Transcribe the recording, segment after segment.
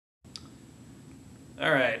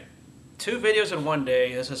Alright, 2 videos in one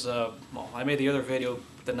day. This is well, I made the other video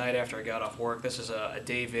the night after I got off work. This is a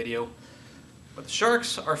day video. But the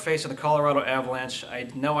Sharks are facing the Colorado Avalanche. I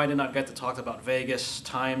know I did not get to talk about Vegas.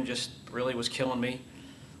 Time just really was killing me.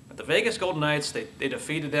 But the Vegas Golden Knights, they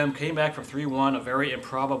defeated them, came back from 3-1, a very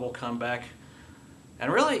improbable comeback.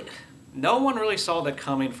 And really, no one really saw that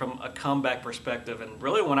coming from a comeback perspective. And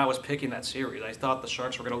really, when I was picking that series, I thought the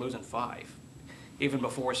Sharks were going to lose in 5. Even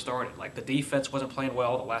before it started. Like, the defense wasn't playing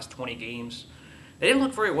well the last 20 games. They didn't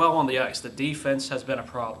look very well on the ice. The defense has been a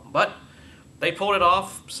problem. But they pulled it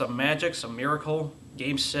off. Some magic, some miracle.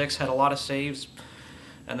 Game 6 had a lot of saves.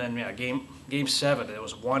 And then, yeah, game 7, it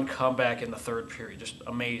was one comeback in the third period. Just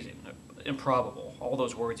amazing. Improbable. All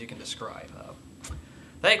those words you can describe.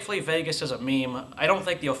 Thankfully, Vegas is a meme. I don't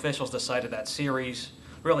think the officials decided that series.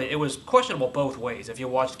 Really, it was questionable both ways if you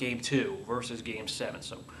watched Game 2 versus Game 7.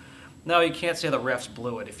 So, no, you can't say the refs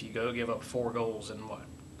blew it if you go give up 4 goals in, what,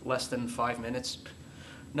 less than 5 minutes?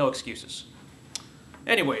 No excuses.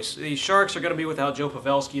 Anyways, the Sharks are going to be without Joe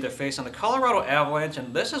Pavelski. They're facing the Colorado Avalanche,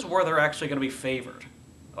 and this is where they're actually going to be favored.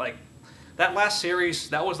 Like, that last series,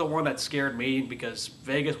 that was the one that scared me because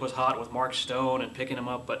Vegas was hot with Mark Stone and picking him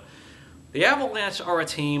up, but the Avalanche are a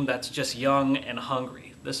team that's just young and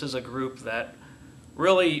hungry. This is a group that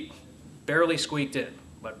really barely squeaked in,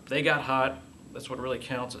 but they got hot. That's what really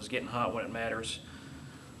counts, is getting hot when it matters.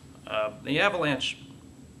 The Avalanche,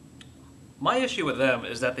 my issue with them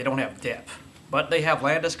is that they don't have depth. But they have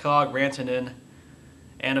Landeskog, Rantanen,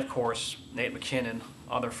 and of course, Nate McKinnon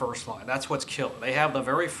on their first line. That's what's killer. They have the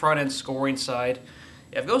very front-end scoring side.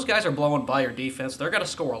 If those guys are blowing by your defense, they're going to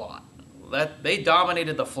score a lot. They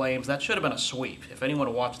dominated the Flames. That should have been a sweep, if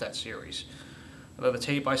anyone watched that series. The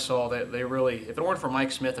tape I saw, they really, if it weren't for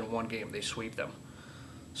Mike Smith in one game, they sweep them.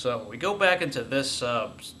 So we go back into this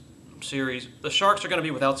series. The Sharks are going to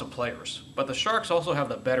be without some players, but the Sharks also have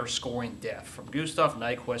the better scoring depth, from Gustav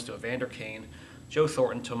Nyquist to Evander Kane, Joe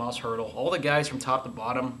Thornton, Tomas Hertl, all the guys from top to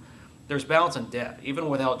bottom. There's balance and depth. Even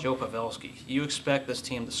without Joe Pavelski, you expect this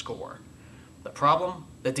team to score. The problem?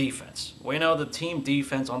 The defense. We know the team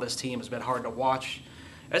defense on this team has been hard to watch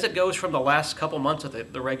as it goes from the last couple months of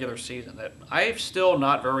the regular season. That I'm still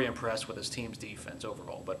not very impressed with this team's defense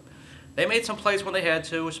overall, but they made some plays when they had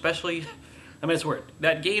to, especially, I mean, it's weird.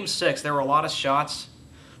 That Game 6, there were a lot of shots,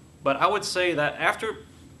 but I would say that after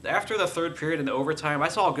the third period and the overtime, I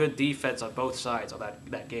saw good defense on both sides of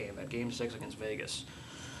that game, that Game 6 against Vegas.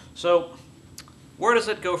 So, where does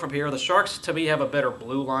it go from here? The Sharks, to me, have a better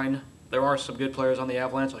blue line. There are some good players on the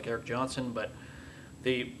Avalanche, like Eric Johnson, but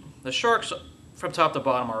the Sharks, from top to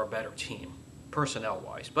bottom, are a better team,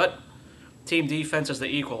 personnel-wise. But team defense is the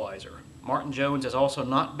equalizer. Martin Jones has also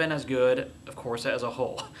not been as good, of course, as a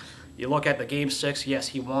whole. You look at the Game 6, yes,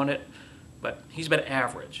 he won it, but he's been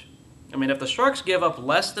average. I mean, if the Sharks give up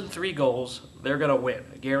less than 3 goals, they're going to win,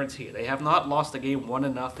 I guarantee it. They have not lost a game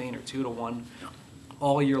 1-0 or 2-1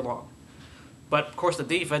 all year long. But, of course, the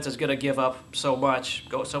defense is going to give up so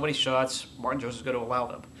many shots, Martin Jones is going to allow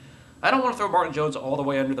them. I don't want to throw Martin Jones all the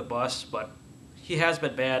way under the bus, but he has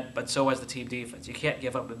been bad, but so has the team defense. You can't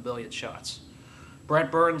give up a billion shots.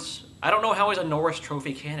 Brent Burns, I don't know how he's a Norris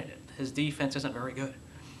Trophy candidate. His defense isn't very good.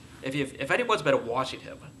 If anyone's been watching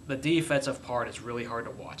him, the defensive part is really hard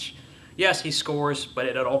to watch. Yes, he scores, but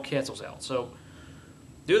it all cancels out. So,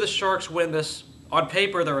 do the Sharks win this? On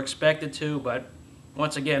paper, they're expected to, but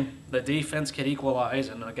once again, the defense can equalize,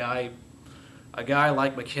 and a guy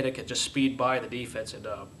like McKinnon can just speed by the defense and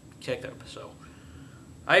kick them. So,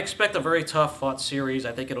 I expect a very tough-fought series.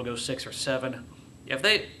 I think it'll go 6 or 7.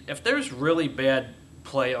 If there's really bad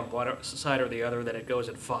play on one side or the other, then it goes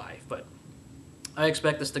in 5. But I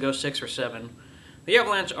expect this to go 6 or 7. The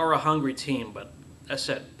Avalanche are a hungry team, but as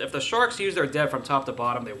I said, if the Sharks use their depth from top to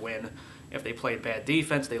bottom, they win. If they play bad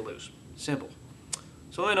defense, they lose. Simple.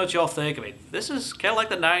 So let me know what y'all think. I mean, this is kind of like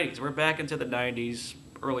the 90s. We're back into the 90s,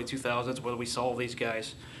 early 2000s, where we saw these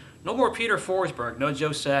guys. No more Peter Forsberg, no Joe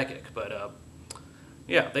Sakic, but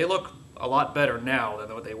yeah, they look a lot better now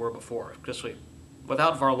than what they were before, especially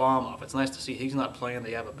without Varlamov. It's nice to see he's not playing.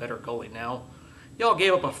 They have a better goalie now. Y'all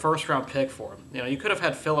gave up a first-round pick for him. You know, you could have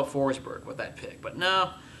had Philip Forsberg with that pick, but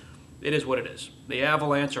no, it is what it is. The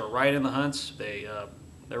Avalanche are right in the hunts.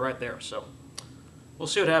 They're right there, so we'll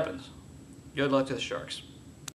see what happens. Good luck to the Sharks.